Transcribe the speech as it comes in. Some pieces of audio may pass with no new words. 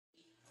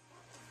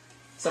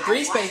So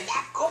three space.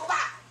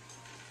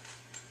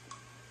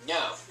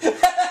 No.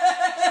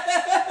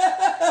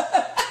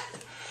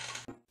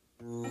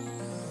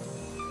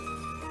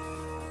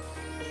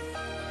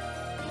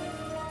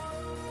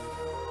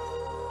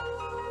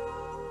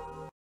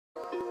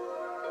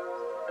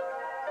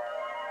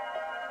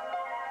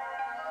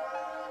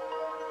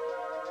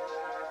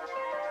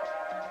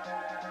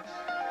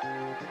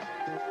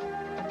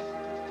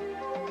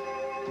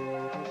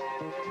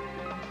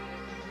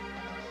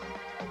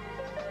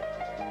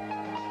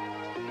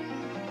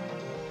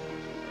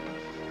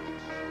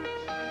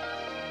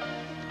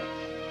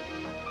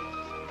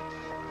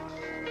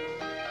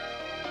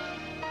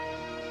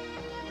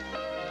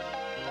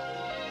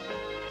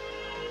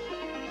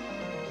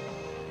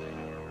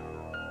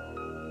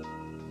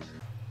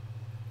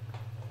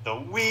 The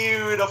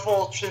Wheel of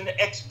Fortune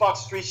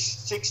Xbox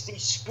 360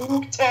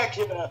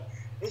 Spooktacular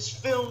is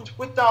filmed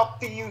without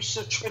the use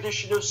of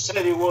traditional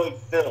celluloid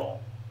film.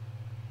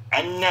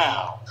 And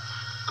now,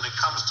 when it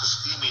comes to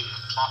scheming,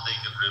 plotting,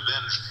 and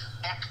revenge,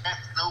 Heck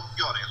hath no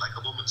fury like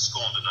a woman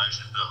scorned and I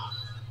should know.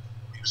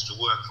 He used to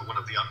work for one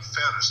of the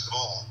unfairest of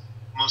all,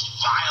 the most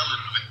vile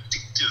and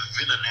vindictive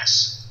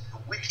villainess, the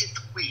wicked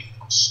queen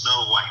from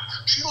Snow White.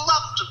 She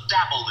loved to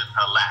dabble in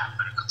her lamp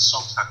and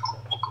consult her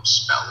cookbook of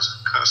spells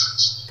and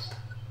curses.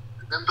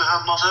 Remember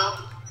her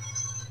motto?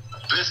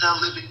 Better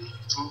living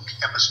through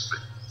chemistry.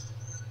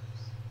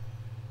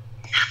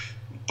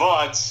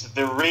 but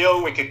the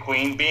real Wicked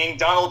Queen being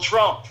Donald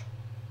Trump.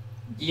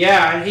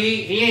 Yeah, and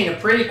he ain't a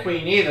pretty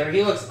queen either.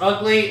 He looks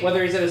ugly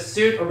whether he's in a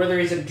suit or whether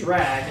he's in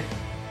drag.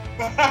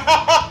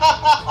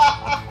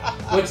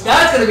 Which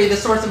that's going to be the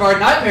source of our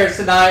nightmares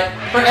tonight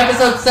for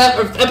episode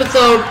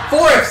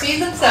 4 of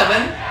season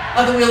 7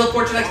 of the Wheel of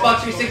Fortune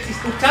Xbox 360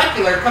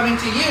 Spooktacular, coming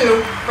to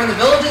you from the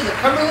villages of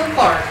Cumberland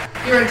Park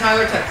here in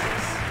Tyler,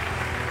 Texas.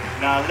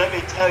 Now let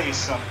me tell you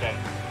something.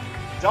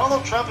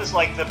 Donald Trump is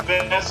like the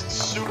best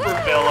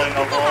supervillain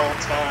of all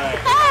time.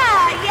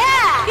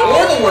 Yeah!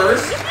 Or the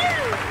worst.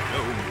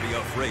 Don't be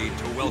afraid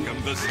to welcome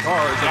the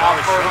stars of Now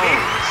our for me,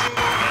 show.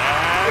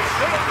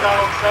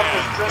 Donald Trump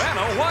was dressed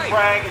in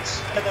drag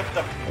instead of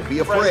the Don't be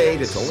afraid,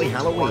 it's only suit,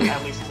 Halloween. or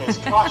at least his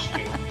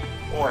costume,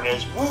 or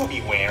his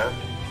movie wear.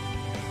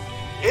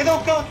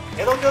 It'll go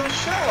to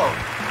show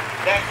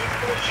that he's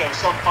going to show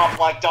some pop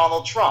like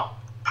Donald Trump.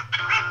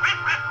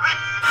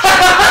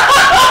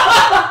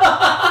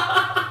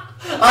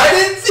 I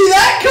didn't see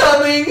that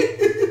coming!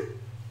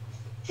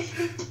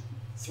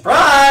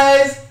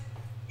 Surprise!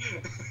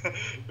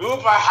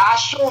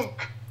 Überraschung!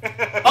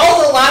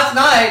 Also, last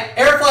night,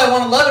 Airfly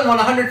 111 won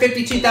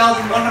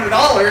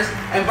 $152,100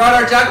 and brought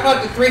our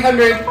jackpot to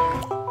 300.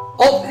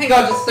 Oh, hang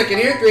on just a second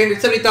here.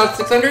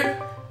 370,600.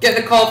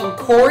 Getting a call from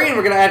Corey, and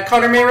we're going to add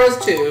Connor Mayrose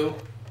too.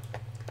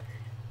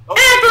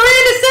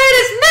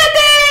 Apparatus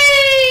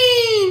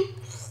mapping!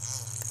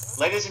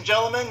 Ladies and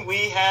gentlemen,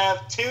 we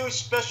have 2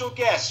 special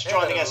guests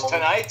joining us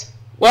tonight.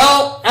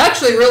 Well,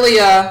 actually, really,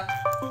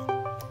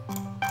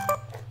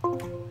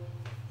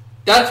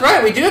 that's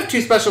right. We do have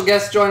 2 special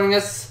guests joining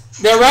us.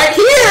 They're right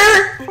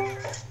here!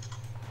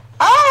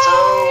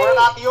 So we're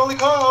not the only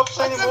co-hosts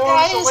anymore.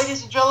 guys? So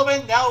ladies and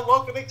gentlemen, now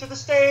welcoming to the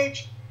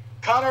stage,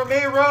 Connor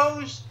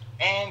Mayrose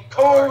and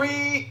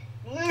Corey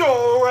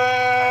Norris.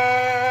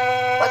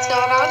 What's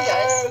going on,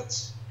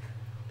 guys?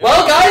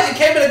 Well, guys, you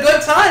came at a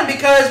good time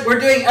because we're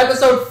doing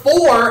episode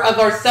 4 of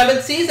our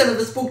 7th season of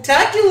the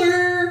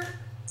Spooktacular.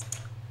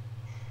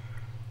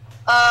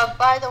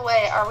 By the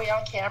way, are we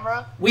on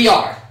camera? We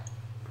are.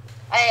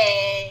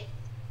 Hey,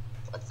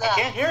 what's I up?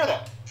 can't hear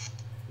them.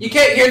 You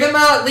can't hear them,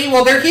 Lee?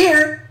 Well, they're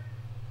here.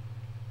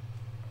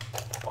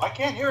 Well, I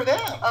can't hear them.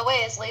 Oh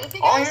wait, is Lee with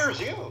you All I guys? hear is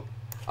you.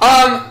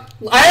 I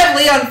have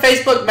Lee on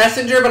Facebook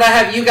Messenger, but I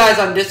have you guys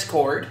on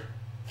Discord.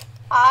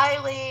 Hi,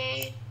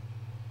 Lee.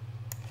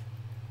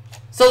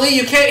 So, Lee,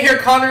 you can't hear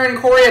Connor and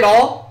Corey at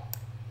all?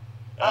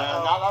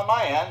 Not on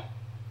my end.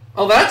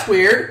 Oh, that's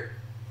weird.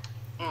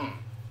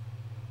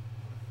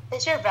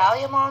 Is your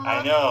volume on?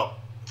 I know.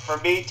 For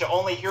me to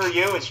only hear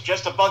you, it's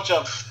just a bunch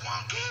of...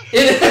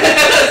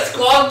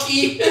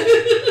 Squonky.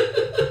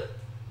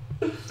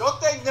 Don't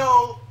they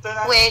know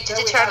that Wait, did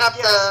you turn up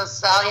the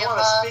volume I want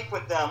to speak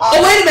with them.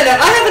 Oh, wait a minute.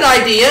 I have an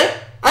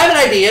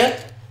idea.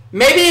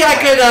 Maybe I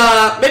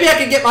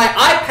could get my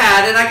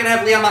iPad and I can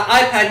have Lee on my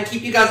iPad and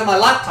keep you guys on my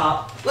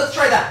laptop. Let's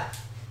try that.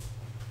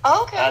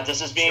 Oh, okay. Does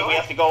this mean we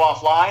have to go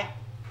offline?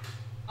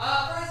 For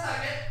a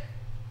second.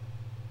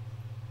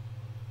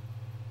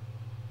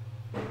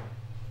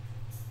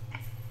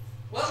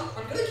 Well,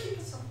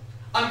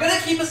 I'm gonna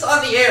keep us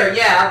on the air,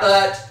 yeah,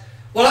 but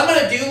what I'm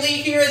gonna do,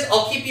 Lee, here is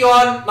I'll keep you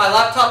on my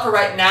laptop for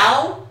right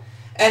now,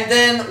 and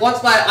then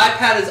once my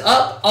iPad is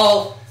up,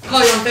 I'll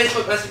call you on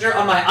Facebook Messenger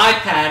on my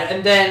iPad,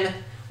 and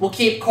then we'll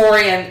keep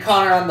Corey and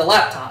Connor on the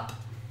laptop.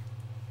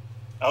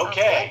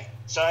 Okay,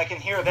 so I can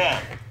hear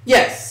them.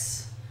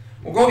 Yes.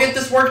 We're gonna get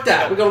this worked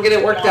out. We're gonna get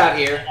it worked out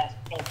here.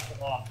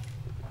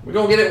 We're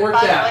gonna get it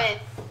worked out.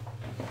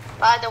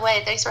 By the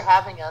way, thanks for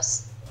having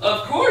us.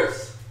 Of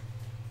course.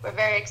 We're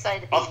very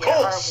excited to be Of here,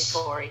 aren't we, course.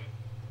 Corey?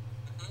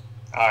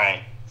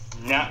 Alright.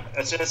 Now,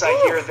 as soon as I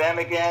hear them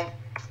again,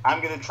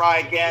 I'm going to try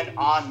again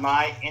on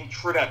my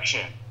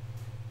introduction.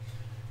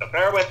 So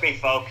bear with me,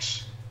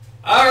 folks.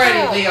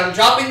 Alrighty, Lee, I'm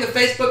dropping the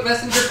Facebook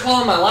Messenger call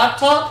on my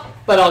laptop,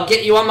 but I'll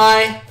get you on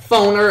my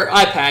phone or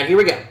iPad. Here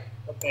we go.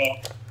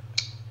 Okay.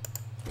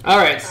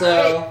 Alright,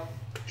 so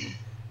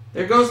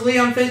there goes Lee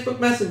on Facebook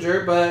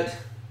Messenger, but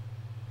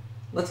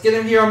let's get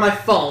him here on my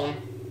phone.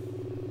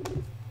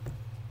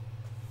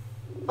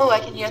 Oh, I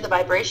can hear the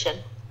vibration.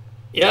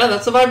 Yeah,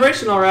 that's a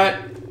vibration, alright.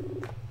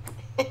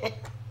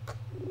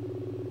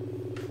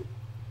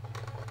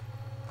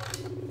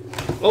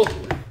 Oh.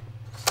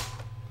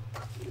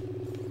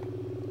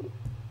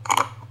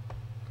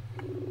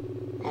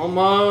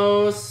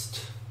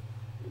 Almost.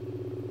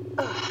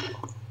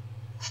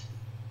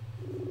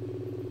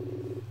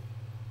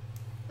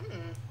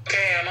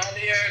 Okay, I'm on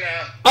the air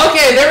now.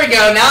 Okay, there we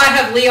go. Now I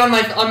have Lee on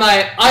my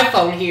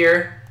iPhone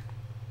here.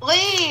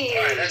 Lee!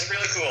 Alright, that's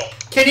really cool.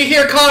 Can you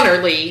hear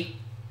Connor, Lee?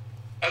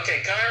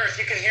 Okay, Connor, if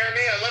you can hear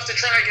me, I'd love to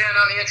try again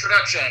on the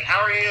introduction.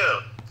 How are you?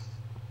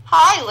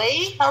 Hi,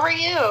 Lee. How are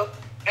you?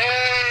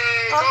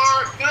 Hey,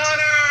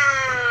 Connor!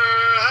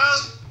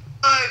 How's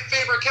my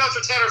favorite couch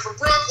attender from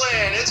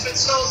Brooklyn? It's been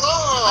so long.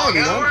 Hi, How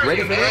everyone. are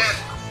Ready you, for man?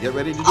 this? Get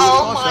ready to do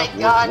Oh a my toss-up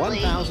God, worth Lee.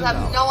 You have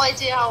 $1,000. no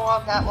idea how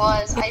long that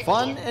was.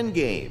 Fun and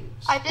games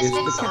I've just is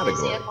been the so busy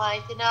category. in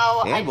life, you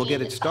know. And we'll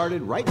get it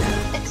started right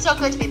now. It's so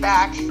good to be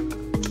back.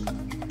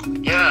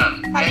 Yeah.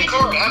 Hey,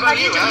 Corey, how about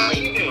you? How are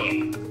you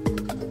doing?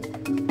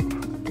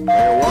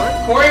 Player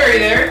one. Corey, are you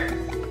there?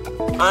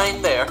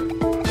 I'm there.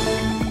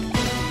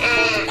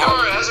 Hey,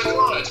 Corey, how's it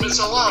going? It's been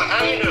so long.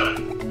 How are you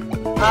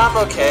doing? I'm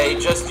okay,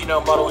 just,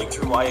 muddling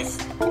through life.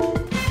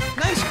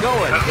 Nice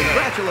going. Okay.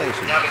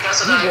 Congratulations. Now,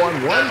 because of You that, won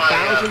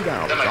 $1,000.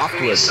 that my Off to a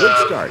good previous,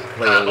 start,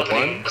 player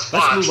opening one. was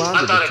Let's botched, move on I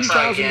to the thought I'd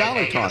try again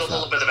and $2,000 give it a little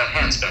toss-up. bit of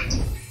enhancement.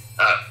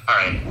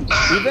 Alright.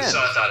 Event. So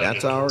I thought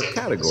That's I'd our do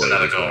category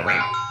another this go round.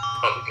 around.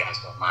 Hope you guys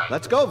don't mind.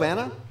 Let's go,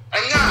 Vanna.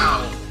 And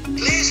now,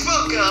 please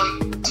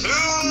welcome to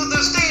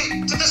the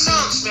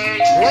sound stage,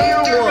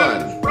 Player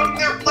one. from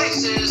their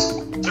places,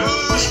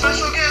 two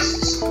special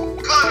guests,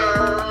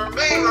 Connor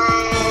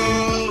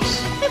Mayros,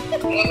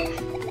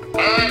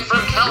 and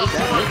from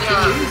California,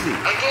 easy.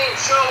 a game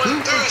show 2 for 2.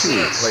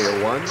 enthusiast.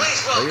 Player one.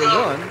 Please Player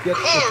welcome one gets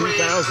Corey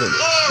the 2,000.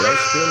 They'll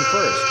spin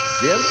first.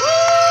 Jim.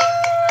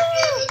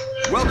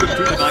 Welcome to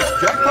tonight's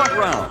jackpot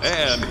round,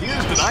 and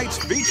here's tonight's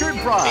featured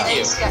prize.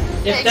 Thanks, guys.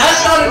 If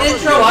that's not an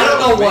intro, I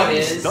don't know what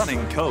is. Stunning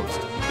coast.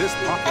 This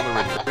popular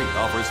retreat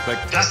offers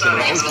spectacular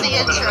Thanks for the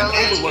ocean intro, and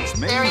Lee. overlooks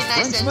Very Maine's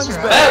nice Frenchman's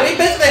intro. Bay. Well, we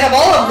basically have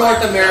all of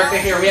North America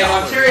here. We have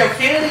Ontario,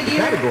 Canada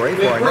here, Category we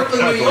for have our next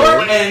Brooklyn, New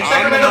category York, and on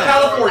Sacramento, the map.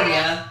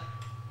 California.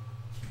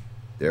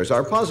 There's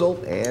our puzzle,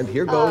 and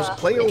here goes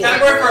player The one.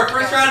 category for our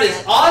first round is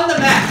on the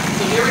map.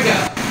 So here we go.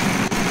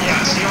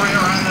 Yes, here we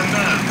are on the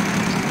map.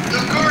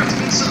 Of course, it's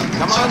been so,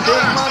 Come so on, long. big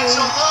It's money. been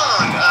so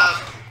long.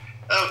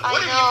 I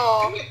What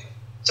know. have you been doing?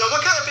 So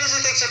what kind of busy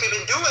things have you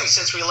been doing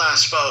since we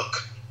last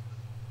spoke?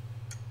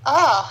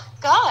 Oh,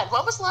 God.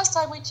 What was the last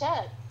time we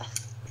chatted?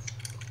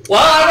 Well,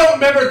 I don't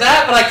remember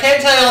that, but I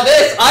can tell you all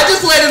this. I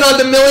just landed on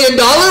the $1 million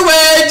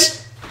wedge.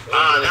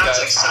 Ah,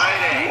 that's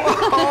exciting.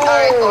 All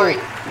right, Corey.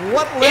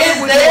 What Is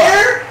letter would you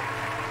there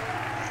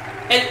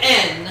an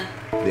N?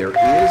 like? There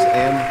is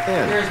an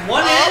N. There's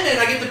one N, and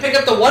I get to pick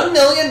up the $1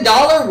 million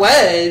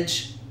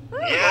wedge.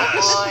 Yes,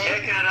 Oh, boy.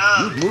 pick it up.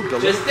 You've moved a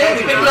Just little did.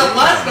 We picked it up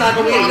last time,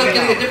 but we ended up closer.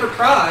 getting a different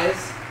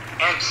prize.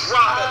 And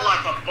drop it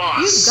like a boss.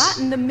 You've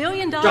gotten the $1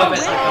 million Drop it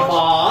like a wedge.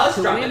 boss.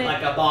 To Drop win it it.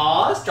 like a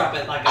boss. Drop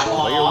it like a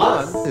Player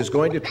boss. one is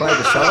going to try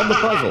to solve the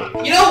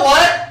puzzle. You know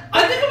what?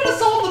 I think I'm gonna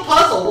solve the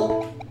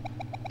puzzle.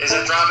 Is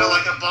it drop it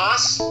like a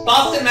boss?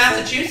 Boston,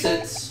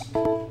 Massachusetts.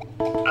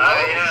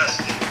 Yes.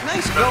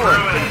 Nice The going.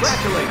 Bruins.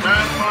 Congratulations.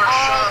 Brad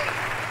Marchand.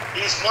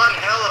 He's one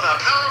hell of a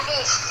powerful.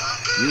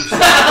 You've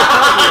solved the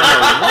puzzle and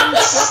are one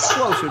step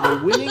closer to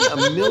winning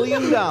 $1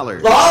 million.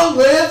 Long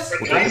live.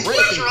 We'll take a break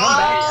and come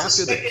back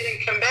after this. In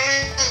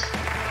command,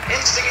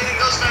 instigating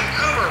those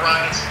Vancouver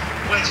riots,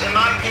 which, in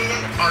my opinion,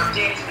 are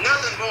deemed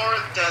nothing more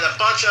than a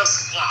bunch of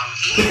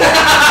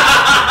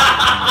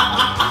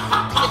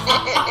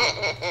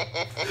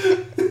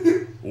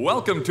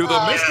Welcome to the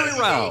Oh, mystery yeah,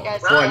 round. you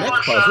guys- For our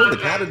next puzzle, the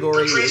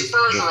category is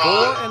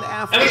before and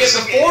after. And we get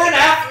before and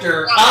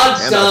after. And our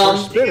first Dumb.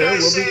 spinner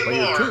will be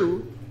player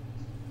two.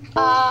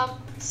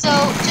 So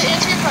to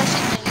answer your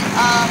question, Lee,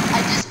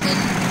 I just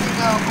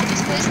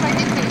finished my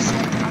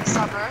vacation on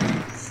summer.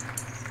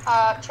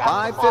 Traveled to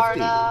 550.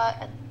 Florida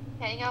and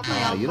hanging out with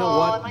my uncle You know and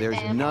what? my There's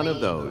family, none of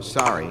those.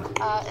 Sorry. in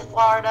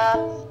Florida.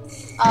 Now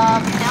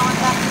I'm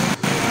back in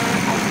here.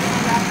 I did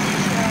a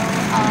rafting show.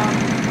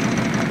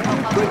 A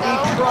month Could be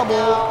ago. trouble.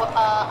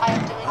 Now, I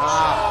am doing a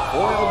show.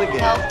 Foiled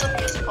again. Elf the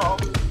musical.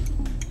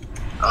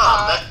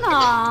 Oh, that's Aw.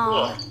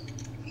 cool.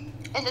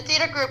 In the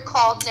theater group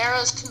called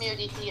Narrows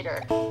Community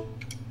Theater. Oh,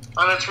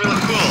 that's really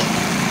cool.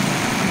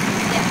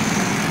 Yes.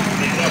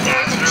 Is It's a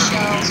very good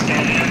show.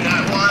 And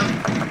that one?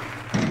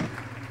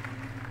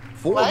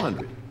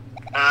 400.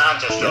 I'm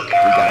just Yep, joking. we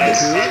got it It's-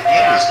 too.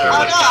 yes, Oh no,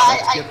 there's-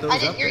 Let's get those I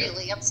didn't up hear there. you,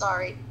 Lee. I'm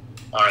sorry.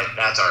 All right,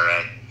 that's all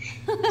right.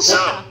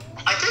 So,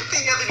 I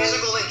think the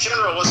musical in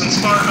general was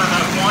inspired by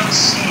that one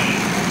scene.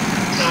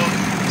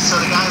 So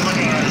the guy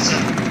looking at it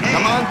said, hey,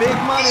 Come on, big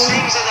money. he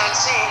sings in that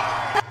scene.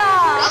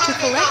 To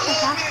collect the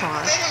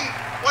jackpot.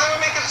 Why are we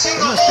making him sing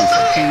There the must be whole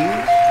some thing?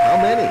 keys. How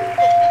many?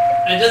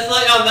 And just to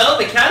let y'all know,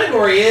 the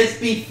category is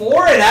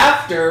before and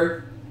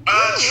after.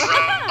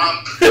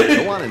 Trump.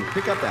 Go on and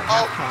pick up that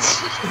half pie.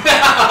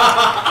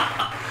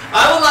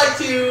 I would like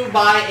to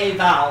buy a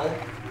vowel.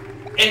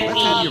 An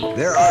Let's have E. your...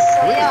 There are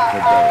So three yeah,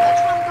 of those.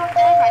 that's what I'm going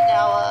down right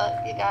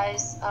now, you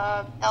guys.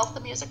 Elf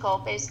the musical,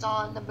 based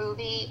on the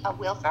movie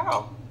Will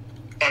Ferrell.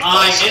 And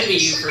I also envy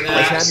you for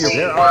Let's that. have your...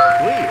 There Where- are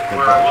three of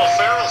Where those. Will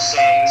Ferrell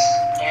sings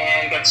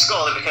and gets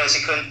scolded because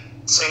he couldn't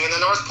sing in the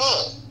North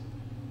Pole.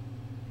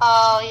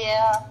 Oh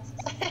yeah.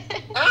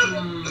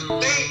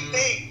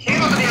 They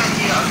came up with the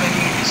idea of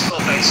making a musical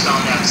based on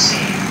that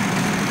scene.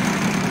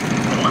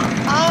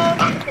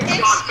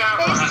 John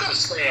Favreau has to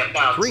say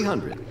about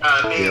 300. being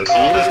There told is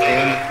that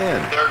an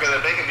end. they're going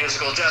to make a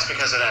musical just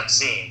because of that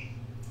scene.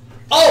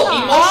 Oh,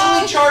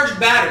 emotionally charged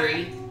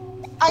battery.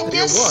 I Player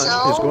guess one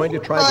so. is going to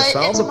try to but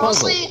solve it's the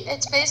puzzle.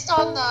 It's based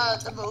on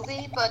the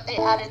movie, but they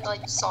added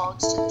like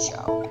songs to the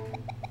show.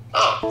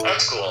 Oh,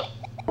 that's cool.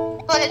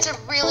 But it's a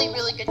really,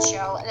 really good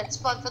show, and it's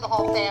fun for the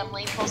whole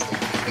family, mostly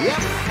kids. Yep,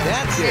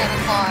 that's it.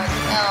 Santa Claus,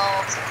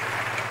 elves,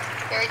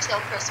 fairy tale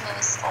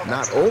Christmas, all that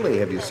Not stuff. only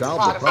have you It's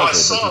solved a the lot of Oh, I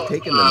puzzle, saw but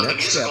you've taken the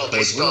next musical step towards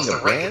based off winning a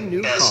the brand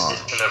new best car.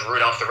 edition of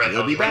Rudolph the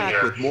We'll be Red-Nosed back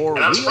Reindeer. with more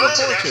And I'm Wheel of surprised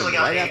it Fortune actually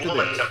got right a after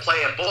woman this. to play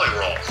a boy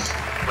role,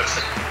 which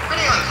is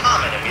pretty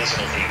uncommon in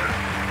musical theater.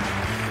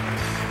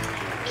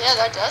 Yeah,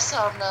 that does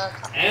sound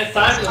And it's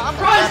time for the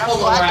common, prize but I'm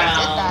puzzle glad they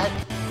round. did that.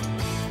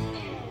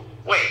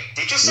 Wait,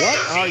 did you say What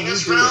the are you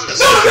Venus doing? round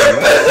is...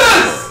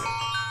 Business!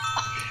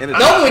 And it's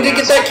No, we didn't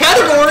get that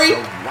category.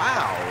 So,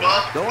 wow, Well,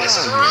 what's going this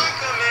is on where here? I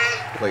come in.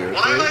 Player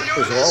Why am I 3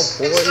 doing is all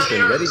this? poised It's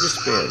and ready to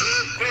spin.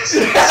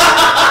 business.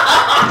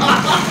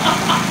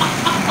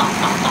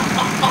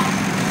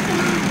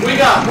 We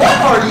got what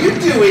are you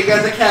doing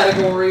as a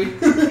category?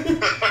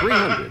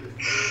 300.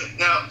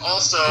 Now,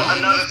 also,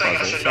 another thing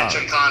I should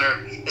mention,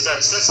 Connor, is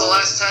that since the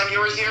last time you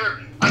were here,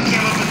 I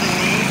came up with the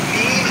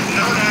meme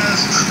known as...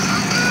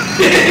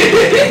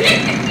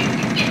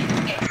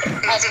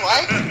 As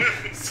what?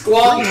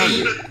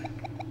 Squonky.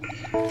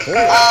 Oh.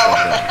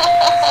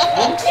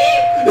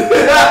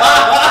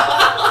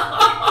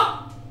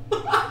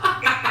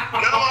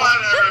 Come on,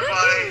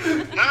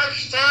 everybody!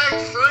 Hashtag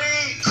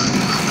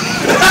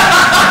free!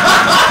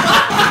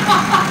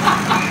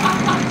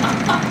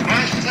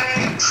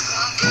 Hashtag...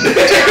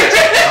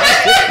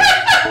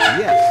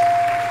 Yes.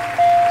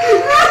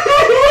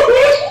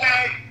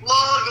 Hashtag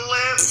long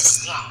live...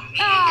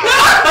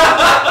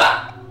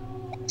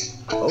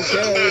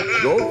 Okay,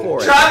 go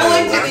for it.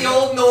 Traveling to Player the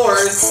Old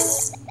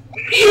North.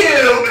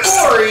 Ew,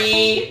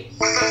 Corey.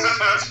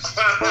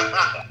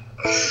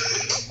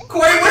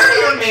 Corey, where are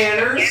your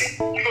manners?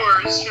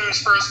 Yours,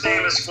 whose first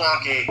name is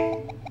Squonky.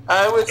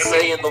 I would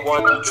say in the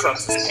one who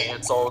trumps his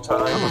pants all the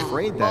time. I'm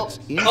afraid that's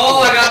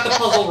Oh, I got the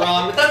puzzle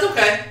wrong, but that's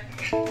okay.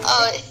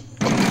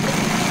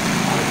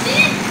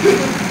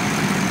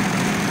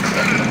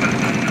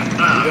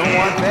 You don't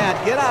want that.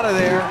 Get out of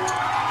there.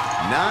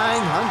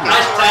 900.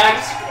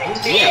 Hashtag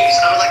Games,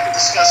 I would like to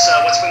discuss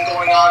what's been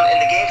going on in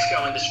the game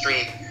show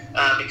industry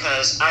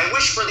because I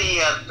wish for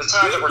the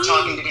time that we're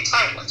talking to be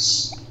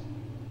timeless.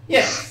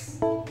 Yes.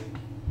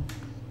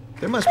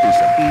 There must be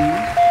some.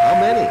 How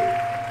many?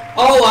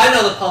 Oh, I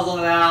know the puzzle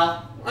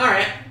now.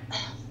 Alright.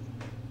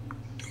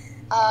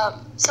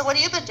 So what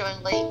have you been doing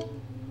late?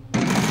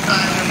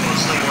 I've been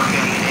mostly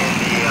working in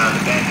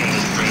the bank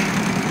industry.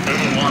 They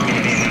didn't want me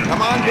to be an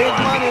Come on, They big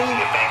wanted me to money.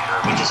 be a banker,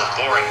 which is a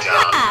boring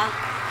job.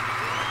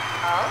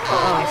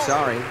 Oh,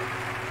 sorry.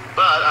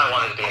 But I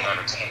wanted to be an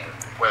entertainer,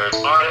 where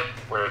it's art,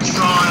 where it's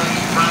drawing,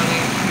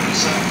 writing,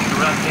 producing,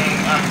 directing,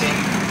 acting.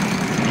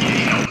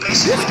 You know,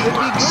 This basically could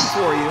the be works. good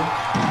for you.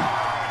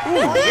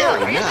 Ooh, Are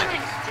very you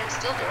nice.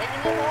 still doing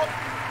any of that?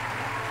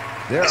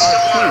 There It's are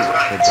still two not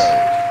right. of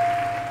those.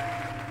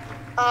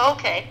 Oh,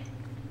 okay.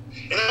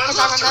 And I'd Because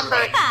love I to remember.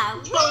 write.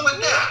 What's wrong with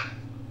that?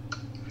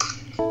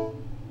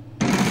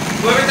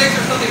 Whoever thinks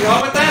there's something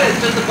wrong with that is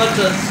just a bunch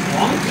of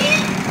squonky?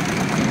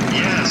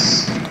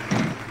 Yes.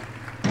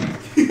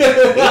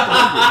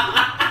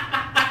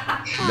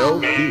 No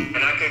key. And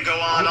I could go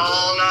on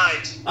all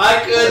night.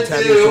 I could Let's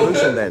have your too.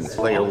 solution then,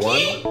 player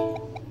one.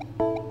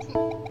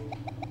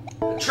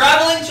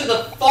 Traveling to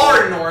the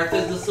far north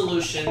is the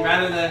solution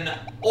rather than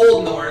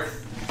Old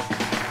North.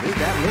 Made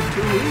that look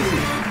too easy.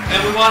 And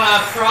we want a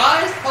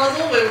prize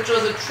puzzle, which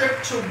was a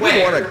trip to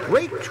We want a where?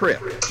 great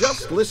trip.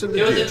 Just listen to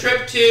It was a Jim.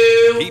 trip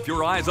to... Keep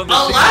your eyes on the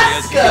scenery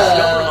as you Alaska!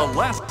 discover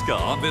Alaska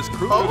on this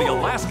cruise through the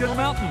Alaskan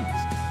mountains.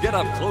 Get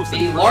up close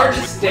and The personal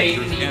largest with state in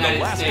glaciers the and United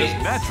Alaska's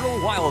States.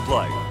 natural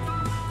wildlife.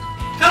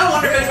 kind of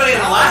wonder if anybody in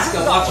Alaska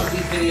watches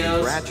these videos.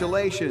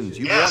 Congratulations,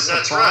 you Yes, won the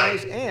that's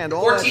prize right. and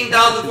all that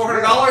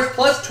 $14,400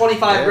 plus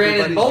 25 grand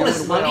in Everybody's bonus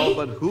doing well, money.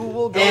 but who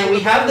will go And to we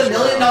the have the bonus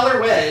 $1 million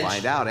round? wedge.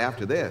 Find out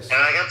after this.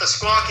 And I got the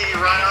Squawky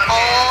right on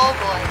Oh hand.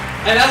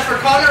 boy. And as for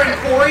Connor and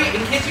Corey,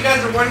 in case you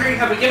guys are wondering,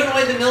 have we given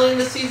away the $1 million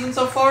this season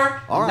so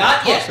far? All right, Not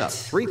toss yet. up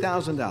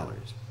 $3,000.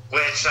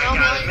 Which No I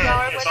gotta $1 million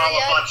admit, it's winner all a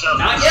yet? bunch of...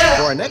 Not yet.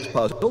 For our next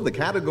puzzle, the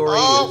category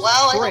Oh is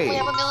well, I hope trade. we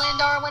have a $1 million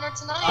winner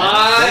tonight.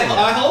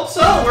 I hope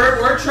so.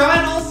 We're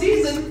trying all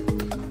season.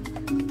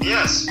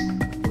 Yes.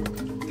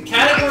 The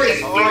category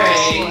is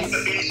phrase.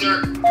 The bees are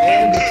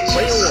And pitches.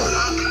 player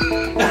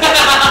one.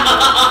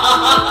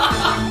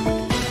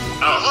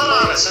 Oh, hold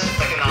on a second.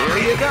 There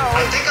you go.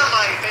 I think on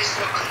my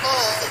Facebook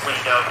call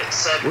window it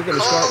said We're going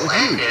to call start with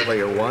you, ended,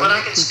 player one, but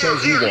I can still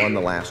because you hear won you.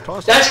 the last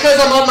toss. That's because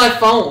I'm on my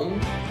phone.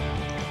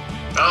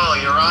 Oh,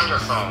 you're on your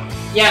phone.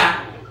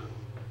 Yeah.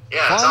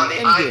 Yeah, it's on Fun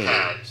the and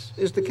iPad. games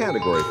is the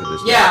category for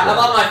this. Yeah, next I'm round.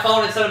 on my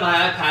phone instead of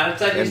my iPad.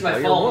 Instead I use And my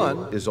player phone.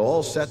 one is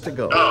all set to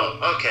go.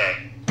 Oh, okay.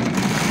 But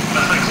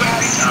if I click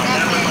Yes, reach out,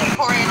 that definitely would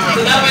Corey and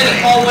So I. that way the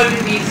call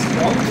wouldn't be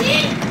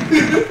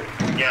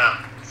squonky. Yeah.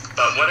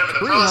 But whatever the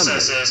 300.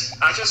 process is,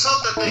 I just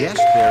hope that Yes,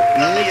 the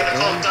there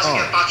call is doesn't an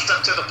get R. botched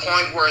up to the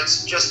point where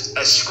it's just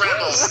a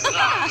scramble.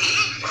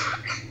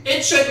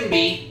 It shouldn't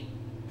be.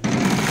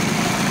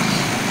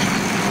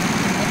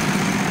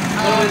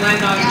 What do we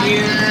land on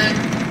here?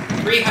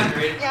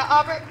 300. Yeah,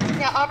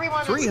 Aubrey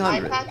wanted his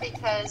 300. iPad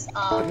because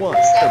One,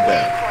 Stephanie the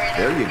and Corey and I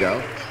There you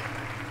go.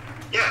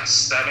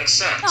 Yes, that makes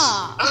sense.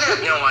 Aw. I had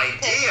no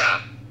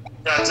idea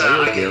that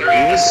I can hear you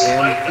There is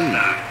despite an the E.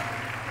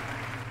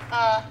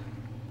 fact.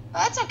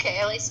 That's okay.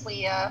 At least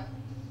we At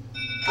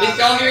least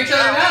y'all hear each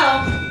other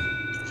now.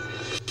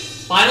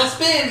 Final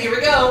spin, here we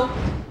go.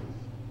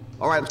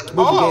 All right, let's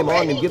move the game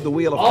on and give the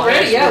wheel a Already,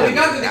 final yeah, spin. we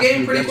got through the After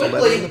game you pretty guess 11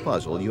 quickly. in the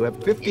puzzle, you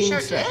have 15 You sure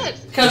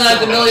seconds. did. Because I have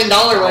the $1 million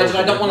wedge and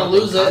I don't want to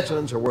lose it.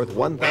 Consonants are worth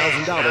 $1,000 That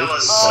was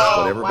plus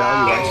so whatever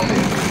value I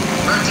spend.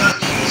 Turns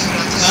out you just got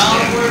to Now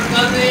stick. worth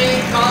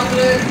nothing,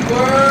 confidence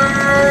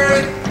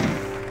worth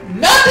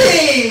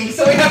nothing!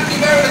 So we have to do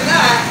better than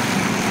that.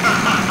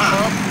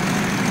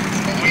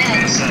 We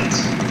miss it.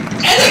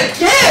 And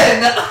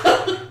again!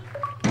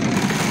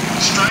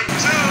 Strike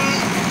two.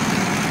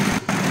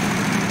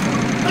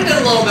 I did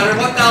a little better,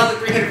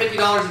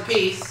 $1,350 a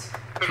piece.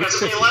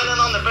 Because if you landed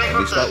on the We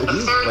bankrupt start with the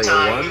you, third player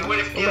time, one. you would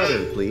have 11,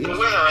 given please. the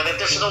winner an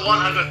additional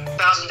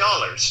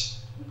 $100,000.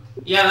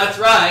 Yeah, that's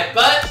right,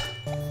 but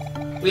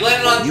we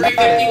landed on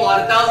 350, we'll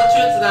add 1,000 to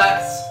it, so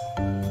that's...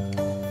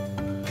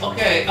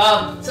 Okay,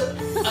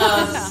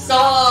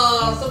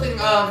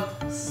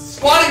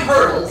 squatting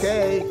hurdles.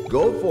 Okay,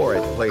 go for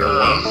it, player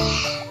one.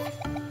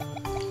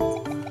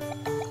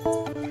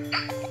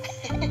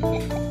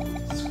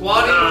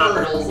 Squatting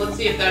hurdles, let's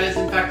see if that is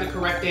in fact the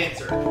correct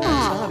answer. It's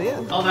not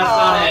in. Oh, that's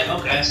not it,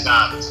 okay. That's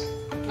not.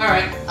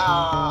 Alright,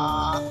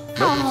 Nope,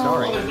 oh,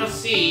 sorry. there's no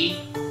C.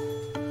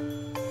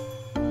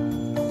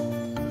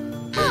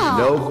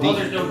 No Oh, D.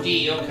 there's no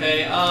D,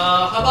 okay.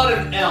 How about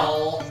an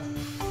L?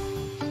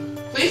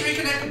 Please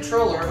reconnect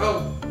controller.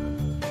 Oh.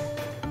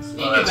 Need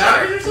new that's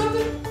batteries or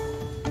something?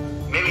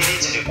 Maybe it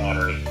needs a new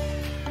battery.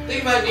 I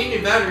think I might need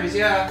new batteries,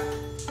 yeah.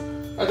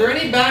 Are there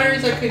any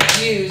batteries I could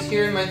use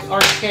here in my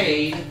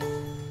arcade?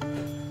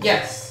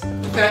 Yes.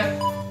 Okay.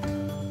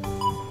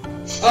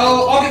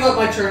 Oh, I'll give up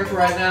my turn for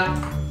right now.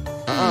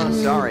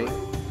 Sorry.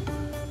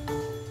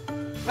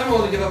 I'm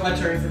willing to give up my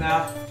turn for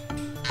now.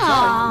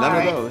 None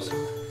of those.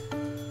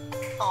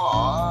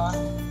 Aww.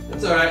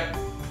 That's alright.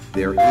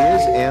 There is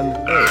an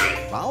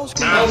A. Vowels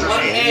come No out.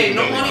 money, hey,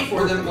 no money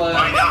for them, but...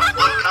 Find out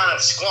what kind of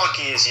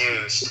squonky is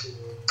used.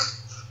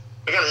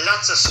 We got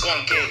lots of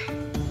squonky.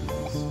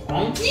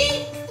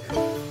 Monkey?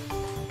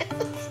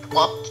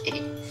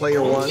 Lucky.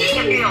 Player one. It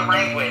could be a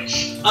language.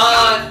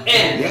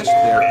 N. Yes,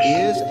 there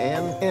is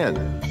an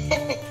N.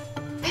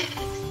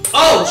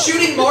 Oh,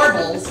 shooting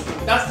marbles.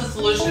 That's the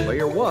solution.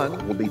 Player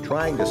one will be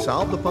trying to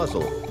solve the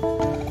puzzle.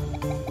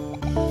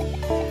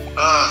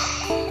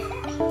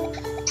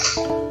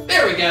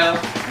 There we go.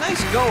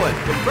 Nice going.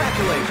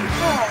 Congratulations.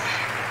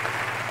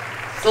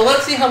 So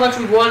let's see how much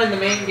we won in the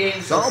main game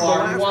so Solve the far.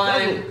 last We won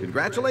puzzle.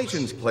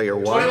 Congratulations, player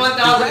one.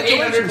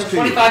 21,800 plus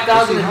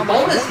 25,000 in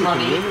bonus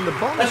money.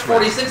 That's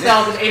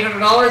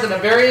 $46,800 and a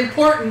very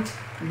important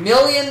 $1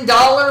 million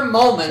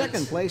moment.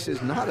 Second place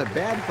is not a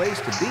bad place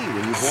to be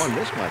when you've won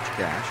this much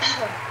cash.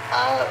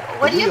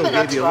 What have you been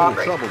up gave you to, a little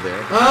Aubrey? trouble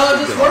there. Oh,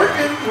 just Good.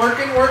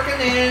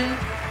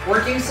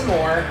 working some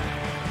more.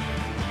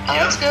 Oh,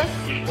 that's good.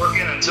 Keep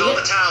working until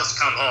the towels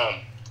come home.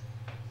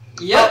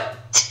 Yep.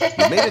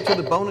 You made it to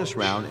the bonus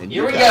round, and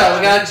Here you we go.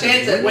 We got a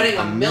chance at winning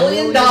 $1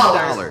 million.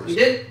 We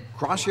did.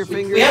 Cross your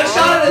fingers. We had a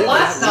shot at it Give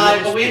last that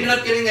night, but we ended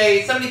up getting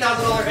a $70,000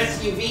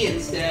 SUV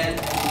instead.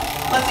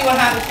 Let's see what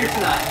happens here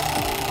tonight.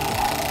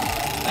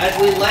 As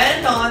we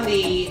land on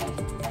the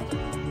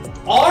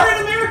R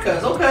in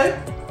Americas, okay.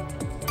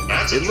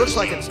 That's It looks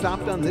like it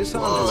stopped on this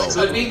envelope.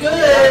 Could be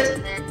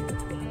good.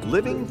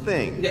 Living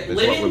thing. Yeah, is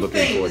what we're living looking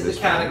for things is this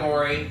the time.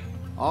 category.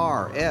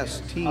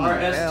 R-S-T-L-N-E.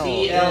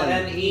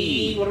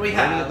 What do we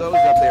have? Any of those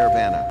up there,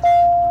 Vanna?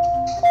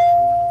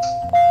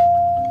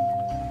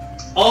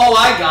 Oh,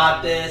 I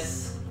got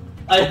this.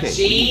 A Okay,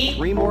 G,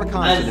 3 more a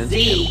consonants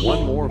Z, and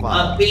 1 more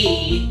vowel. a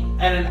B,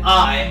 and an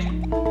I.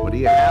 What do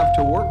you have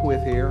to work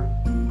with here?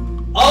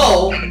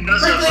 Oh,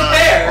 prickly All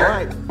pear.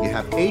 right, you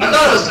have 8. I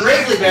thought it was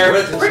grizzly bear,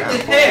 but it's prickly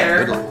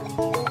pear. Good luck.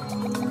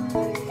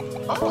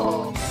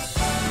 Oh.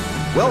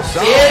 Well,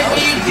 solved. Did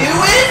we do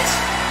it?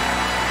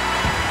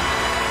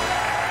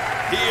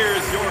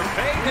 Here's your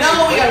payday.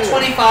 No, we got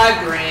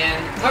 25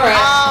 grand. All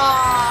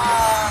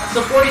right.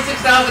 So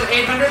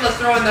 46,800. Let's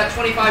throw in that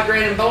 25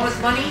 grand in bonus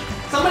money.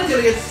 Somebody's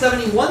gonna get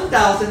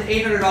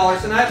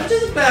 $71,800 tonight, which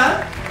isn't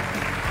bad.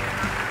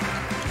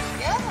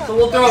 Yeah. So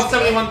we'll throw up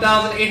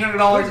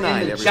 $71,800 Good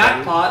night, in the everybody.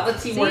 jackpot.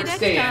 Let's see See where you it next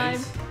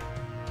stands.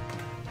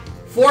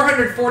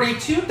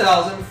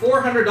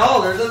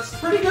 $442,400. That's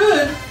pretty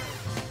good.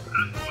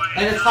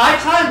 And it's high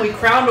time we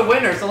crowned a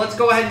winner, so let's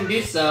go ahead and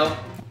do so.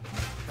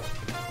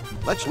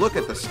 Let's look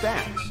at the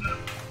stats.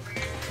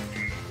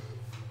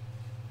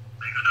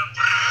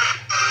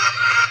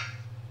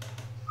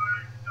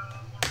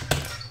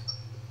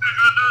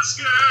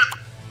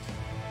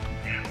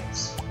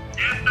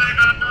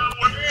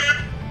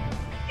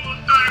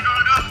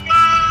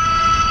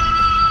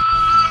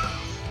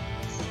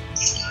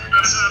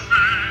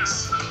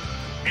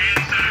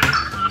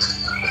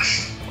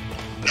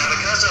 Now,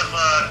 because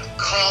of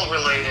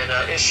call-related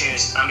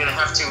issues, I'm going to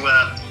have to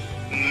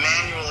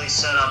manually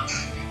set up,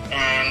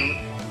 and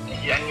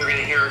you're going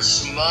to hear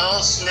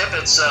small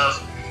snippets of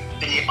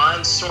the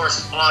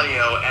unsourced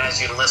audio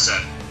as you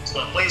listen.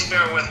 So please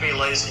bear with me,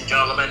 ladies and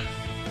gentlemen.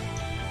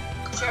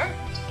 Sure.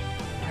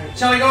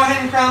 Shall we go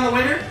ahead and crown the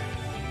winner?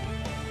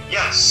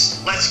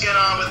 Yes, let's get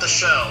on with the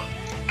show.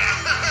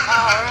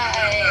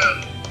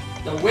 Alright.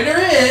 The winner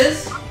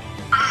is...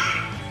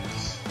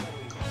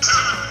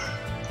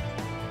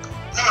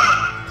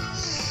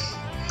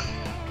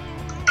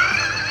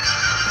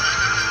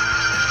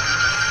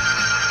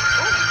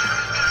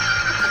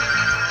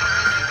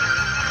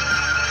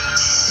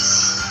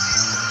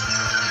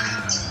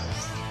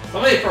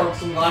 Somebody broke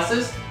some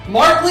glasses.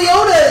 Mark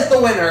Leota is the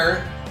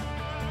winner.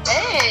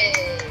 Hey.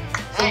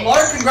 So Nice.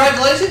 Mark,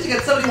 congratulations. You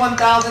get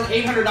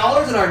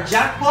 $71,800 and our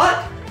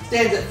jackpot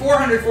stands at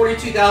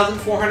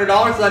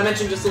 $442,400, as I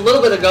mentioned just a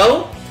little bit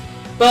ago.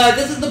 But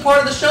this is the part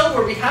of the show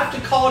where we have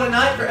to call it a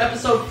night for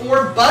episode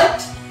 4,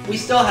 but we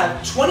still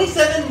have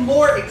 27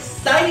 more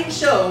exciting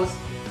shows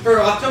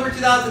for October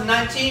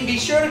 2019. Be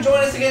sure to join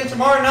us again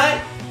tomorrow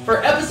night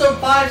for episode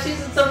 5,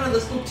 season 7 of the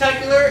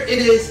Spooktacular. It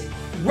is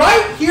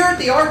right here at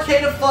the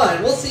Arcade of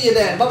Fun. We'll see you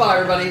then. Bye-bye,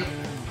 everybody.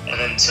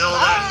 And until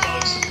then,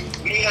 folks,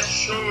 we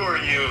assure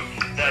you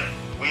that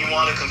we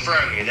want to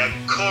confirm you that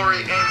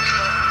Corey and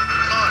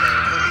Connor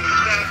will be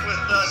back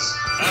with us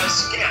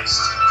as guests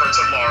for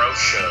tomorrow's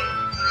show.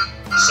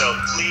 So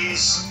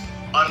please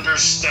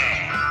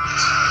understand.